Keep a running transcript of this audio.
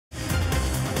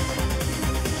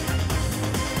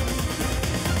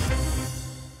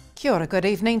Kia ora, good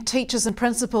evening. Teachers and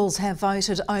principals have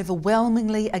voted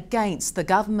overwhelmingly against the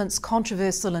government's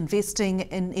controversial Investing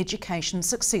in Education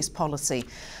Success policy.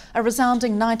 A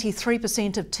resounding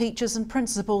 93% of teachers and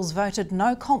principals voted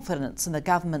no confidence in the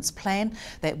government's plan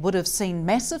that would have seen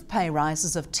massive pay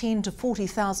rises of $10,000 to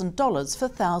 $40,000 for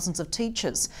thousands of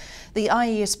teachers. The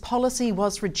IES policy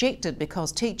was rejected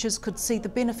because teachers could see the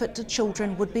benefit to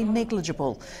children would be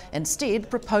negligible, instead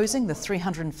proposing the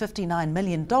 $359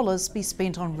 million be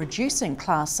spent on reducing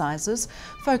class sizes,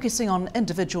 focusing on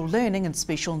individual learning and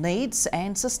special needs,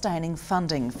 and sustaining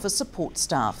funding for support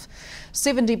staff.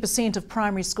 70% of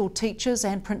primary school teachers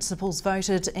and principals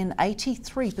voted in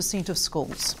 83% of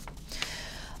schools.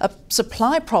 A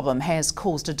supply problem has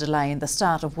caused a delay in the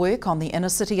start of work on the inner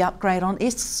city upgrade on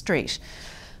Esk Street.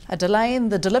 A delay in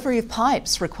the delivery of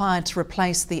pipes required to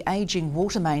replace the ageing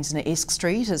water mains in Esk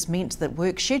Street has meant that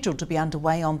work scheduled to be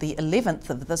underway on the 11th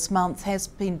of this month has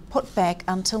been put back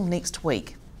until next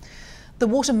week. The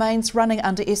water mains running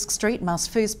under Esk Street must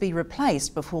first be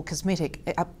replaced before cosmetic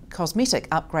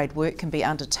upgrade work can be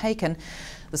undertaken.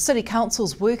 The City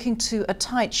Council's working to a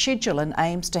tight schedule and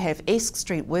aims to have Esk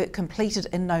Street work completed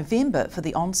in November for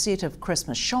the onset of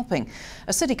Christmas shopping.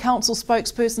 A City Council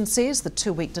spokesperson says the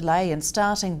 2-week delay in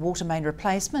starting water main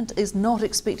replacement is not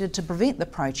expected to prevent the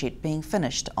project being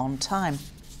finished on time.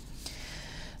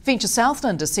 Venture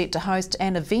Southland is set to host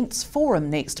an events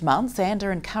forum next month and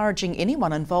are encouraging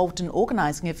anyone involved in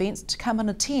organising events to come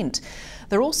and attend.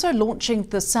 They're also launching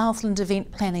the Southland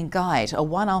Event Planning Guide, a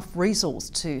one-off resource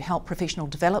to help professional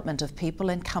development of people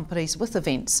and companies with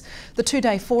events. The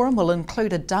 2-day forum will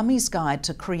include a dummies guide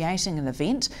to creating an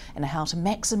event and how to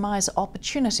maximise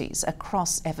opportunities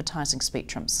across advertising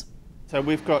spectrums. So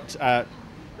we've got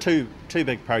two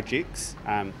big projects.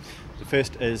 The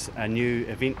first is a new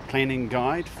event planning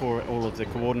guide for all of the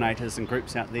coordinators and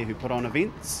groups out there who put on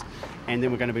events, and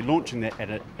then we're going to be launching that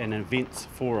at an events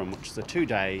forum, which is a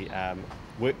 2-day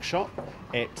workshop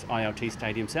at ILT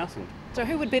Stadium Southland. So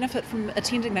who would benefit from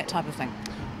attending that type of thing?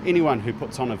 Anyone who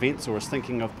puts on events or is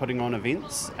thinking of putting on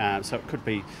events. So it could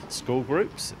be school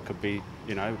groups, it could be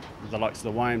the likes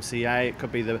of the YMCA, it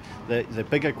could be the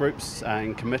bigger groups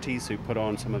and committees who put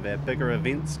on some of our bigger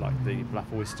events like the Bluff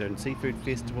Oyster and Seafood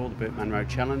Festival, the Burt Munro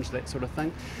Challenge, that sort of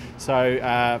thing.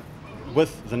 So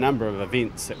with the number of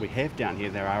events that we have down here,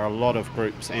 there are a lot of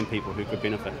groups and people who could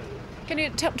benefit. Can you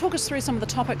talk us through some of the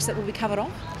topics that will be covered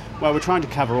off? Well, we're trying to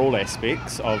cover all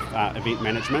aspects of event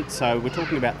management, so we're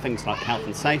talking about things like health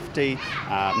and safety,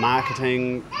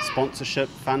 marketing, sponsorship,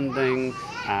 funding,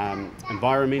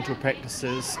 environmental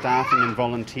practices, staffing and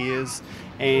volunteers,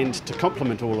 and to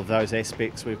complement all of those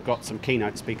aspects we've got some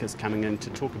keynote speakers coming in to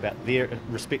talk about their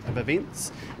respective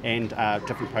events and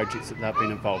different projects that they've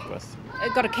been involved with.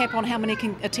 Got a cap on how many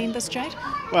can attend this, Jade?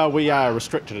 Well, we are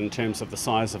restricted in terms of the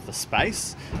size of the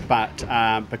space, but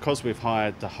because we've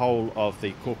hired the whole of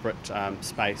the corporate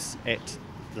space at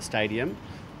the stadium,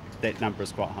 that number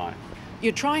is quite high.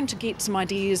 You're trying to get some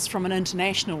ideas from an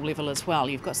international level as well.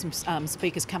 You've got some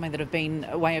speakers coming that have been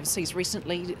away overseas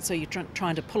recently, so you're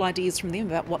trying to pull ideas from them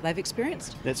about what they've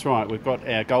experienced? That's right. We've got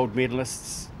our gold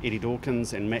medalists, Eddie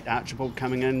Dawkins and Matt Archibald,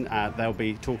 coming in. They'll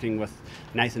be talking with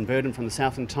Nathan Burden from the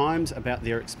Southland Times about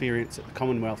their experience at the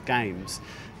Commonwealth Games,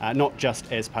 not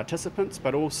just as participants,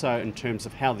 but also in terms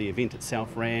of how the event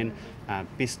itself ran,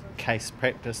 best case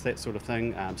practice, that sort of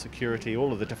thing, security,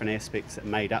 all of the different aspects that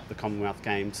made up the Commonwealth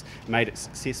Games, made it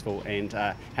successful, and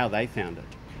how they found it.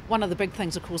 One of the big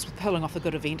things, of course, with pulling off a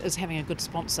good event is having a good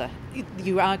sponsor.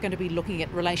 You are going to be looking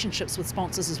at relationships with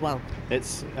sponsors as well.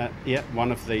 That's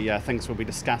one of the things we'll be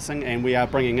discussing, and we are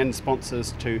bringing in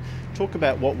sponsors to talk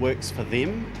about what works for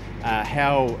them,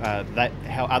 how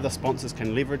other sponsors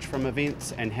can leverage from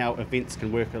events, and how events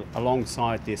can work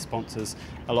alongside their sponsors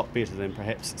a lot better than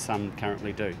perhaps some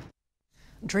currently do.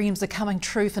 Dreams are coming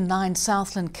true for 9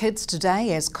 Southland kids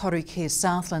today as Koru Care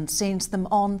Southland sends them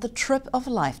on the trip of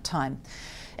a lifetime.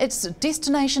 It's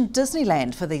destination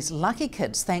Disneyland for these lucky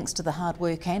kids thanks to the hard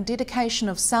work and dedication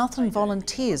of Southland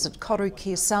volunteers at Koru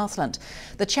Care Southland.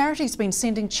 The charity's been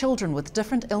sending children with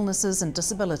different illnesses and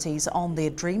disabilities on their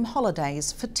dream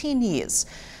holidays for 10 years.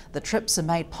 The trips are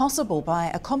made possible by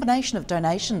a combination of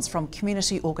donations from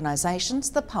community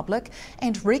organisations, the public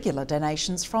and regular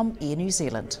donations from Air New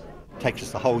Zealand. It takes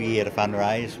us the whole year to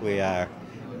fundraise. We are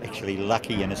actually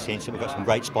lucky in a sense that we've got some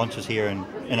great sponsors here in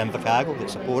Invercargill that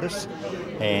support us,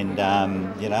 and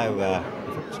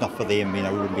if it's not for them, we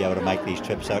wouldn't be able to make these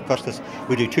trips. So it costs us,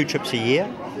 we do 2 trips a year,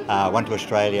 one to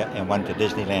Australia and one to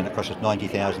Disneyland. It costs us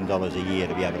 $90,000 a year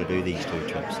to be able to do these 2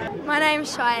 trips. My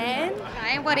name's Cheyenne.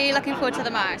 Okay, what are you looking forward to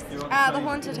the most? The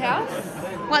haunted house.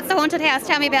 What's the haunted house?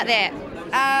 Tell me about that.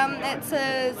 It's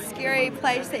a scary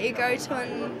place that you go to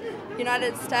in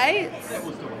United States,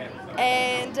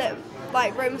 and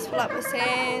like rooms full up with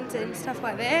sand and stuff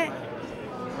like that,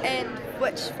 and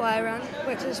witches fly around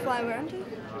you.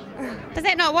 Does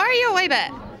that not worry you a wee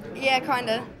bit? Yeah,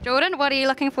 kinda. Jordan, what are you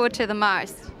looking forward to the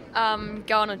most? Going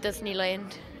to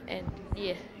Disneyland and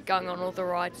going on all the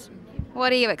rides.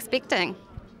 What are you expecting?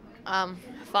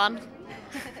 Fun.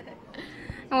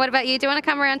 And what about you? Do you want to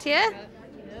come around here?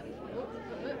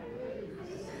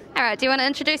 All right, do you want to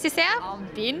introduce yourself?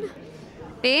 Ben.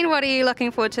 Ben, what are you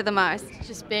looking forward to the most?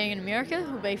 Just being in America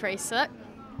will be pretty sick.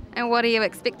 And what are you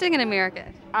expecting in America?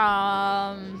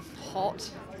 Hot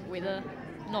weather,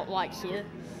 not like here.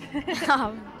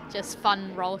 Just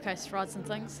fun roller coaster rides and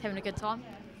things, having a good time.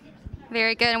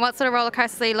 Very good. And what sort of roller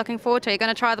coasters are you looking forward to? Are you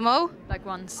going to try them all? Big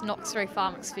ones, Knox-Free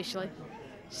Farm especially.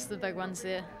 Just the big ones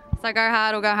there. So go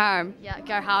hard or go home? Yeah,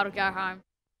 go hard or go home.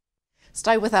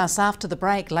 Stay with us after the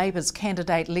break. Labor's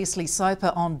candidate Leslie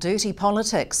Soper on dirty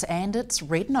politics, and it's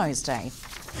Red Nose Day.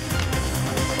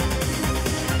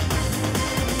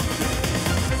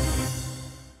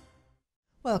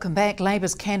 Welcome back.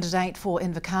 Labor's candidate for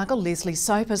Invercargill, Leslie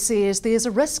Soper, says there's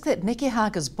a risk that Nicky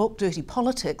Haga's book Dirty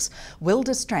Politics will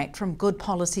distract from good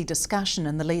policy discussion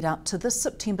in the lead up to this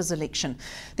September's election.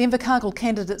 The Invercargill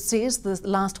candidate says the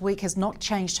last week has not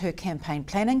changed her campaign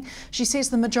planning. She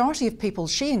says the majority of people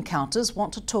she encounters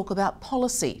want to talk about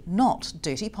policy, not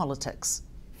dirty politics.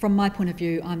 From my point of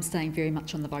view, I'm staying very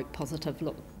much on the vote positive.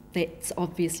 Look, that's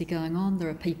obviously going on. There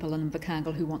are people in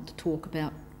Invercargill who want to talk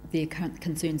about their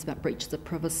concerns about breaches of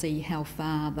privacy, how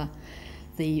far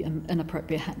the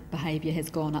inappropriate behaviour has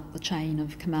gone up the chain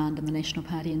of command in the National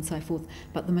Party and so forth.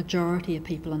 But the majority of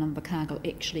people in Invercargill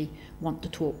actually want to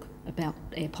talk about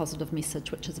our positive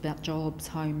message, which is about jobs,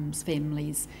 homes,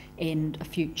 families and a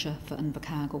future for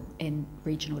Invercargill and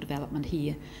regional development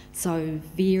here. So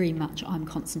very much I'm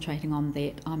concentrating on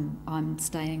that. I'm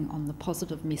staying on the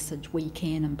positive message. We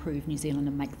can improve New Zealand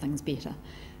and make things better.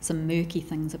 Some murky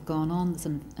things have gone on. There's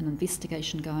an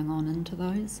investigation going on into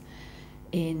those,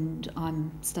 and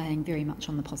I'm staying very much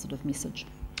on the positive message.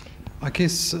 I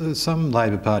guess some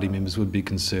Labor Party members would be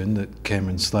concerned that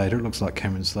Cameron Slater, it looks like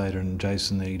Cameron Slater and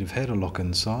Jason Eade have had a look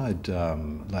inside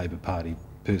Labor Party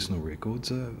personal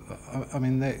records. I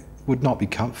mean, that would not be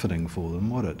comforting for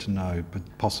them, would it, to know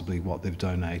possibly what they've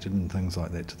donated and things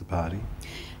like that to the party?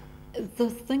 The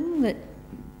thing that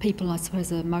people, I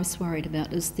suppose, are most worried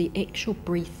about is the actual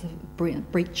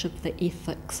breach of the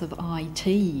ethics of IT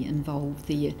involved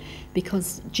there,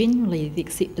 because generally the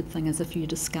accepted thing is if you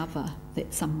discover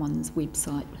that someone's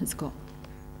website has got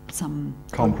some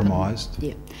compromised.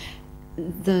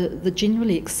 The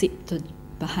generally accepted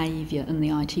behaviour in the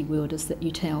IT world is that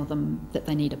you tell them that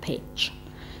they need a patch.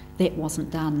 That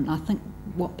wasn't done. I think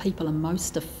what people are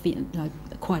most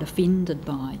quite offended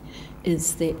by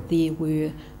is that there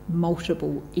were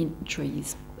multiple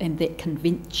entries and that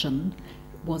convention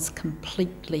was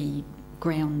completely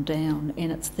ground down,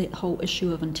 and it's that whole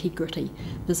issue of integrity.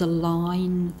 There's a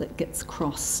line that gets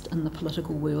crossed in the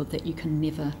political world that you can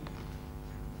never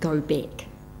go back.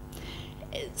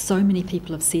 So many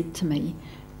people have said to me,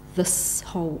 this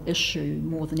whole issue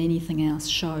more than anything else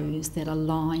shows that a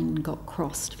line got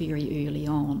crossed very early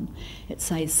on. It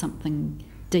says something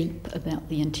deep about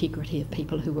the integrity of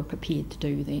people who were prepared to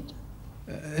do that.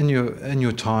 In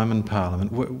your time in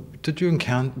Parliament, do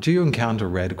you encounter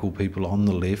radical people on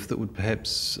the left that would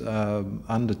perhaps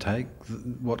undertake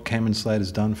what Cameron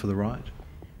Slater's done for the right?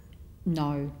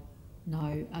 No.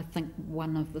 I think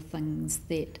one of the things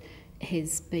that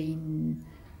has been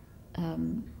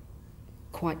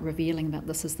quite revealing about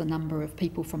this is the number of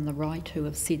people from the right who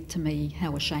have said to me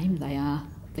how ashamed they are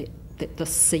that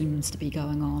this seems to be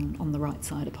going on the right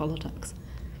side of politics.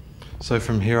 So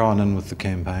from here on in with the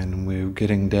campaign, and we're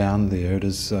getting down there, it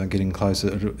is getting closer,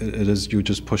 it is you're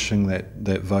just pushing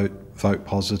that vote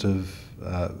positive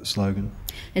slogan?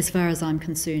 As far as I'm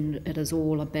concerned, it is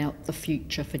all about the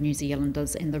future for New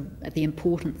Zealanders, and the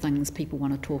important things people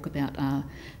want to talk about are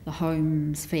the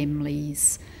homes,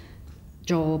 families,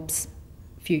 jobs,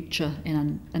 future,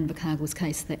 and in Invercargill's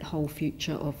case, that whole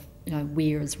future of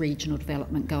where is regional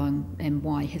development going and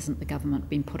why hasn't the government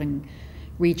been putting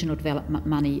regional development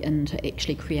money into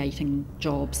actually creating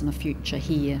jobs and a future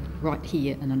here, right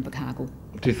here in Invercargill.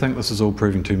 Do you think this is all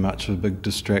proving too much of a big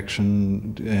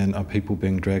distraction, and are people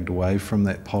being dragged away from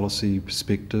that policy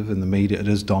perspective? And the media, it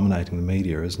is dominating the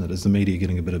media, isn't it? Is the media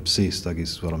getting a bit obsessed, I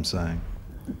guess is what I'm saying?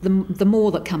 The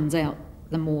more that comes out,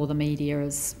 the more the media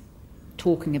is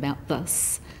talking about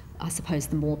this. I suppose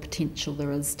the more potential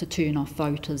there is to turn off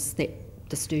voters. That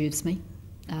disturbs me.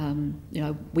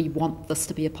 We want this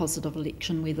to be a positive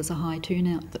election where there's a high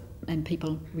turnout and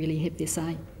people really have their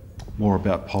say. More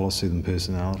about policy than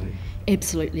personality?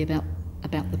 Absolutely about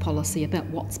the policy, about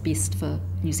what's best for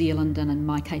New Zealand and in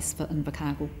my case for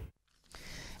Invercargill.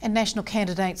 And National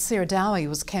candidate Sarah Dowie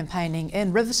was campaigning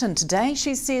in Riverton today.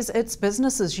 She says it's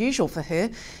business as usual for her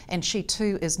and she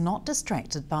too is not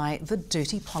distracted by the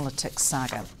dirty politics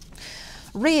saga.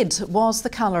 Red was the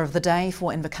colour of the day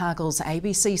for Invercargill's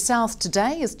ABC South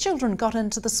today as children got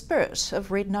into the spirit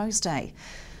of Red Nose Day.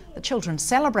 The children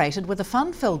celebrated with a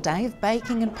fun-filled day of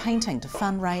baking and painting to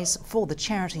fundraise for the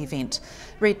charity event.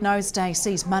 Red Nose Day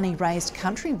sees money raised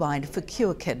countrywide for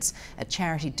Cure Kids, a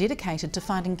charity dedicated to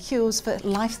finding cures for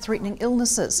life-threatening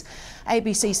illnesses.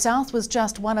 ABC South was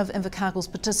just one of Invercargill's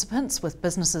participants, with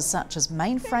businesses such as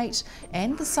Main Freight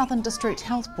and the Southern District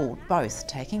Health Board both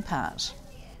taking part.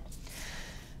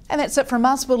 And that's it from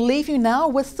us. We'll leave you now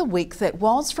with the week that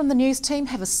was. From the news team,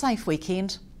 have a safe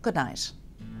weekend. Good night.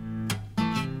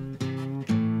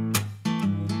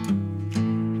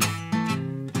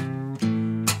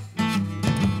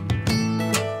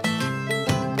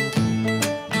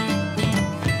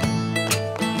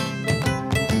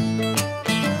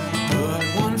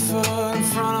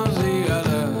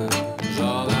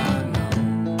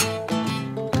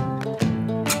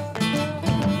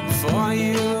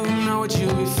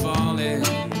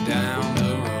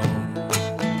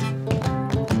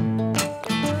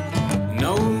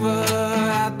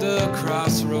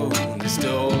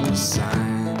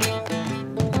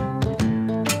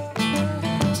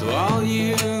 So all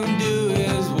you do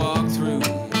is walk through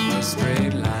a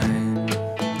straight line.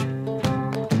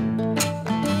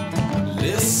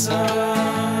 Listen.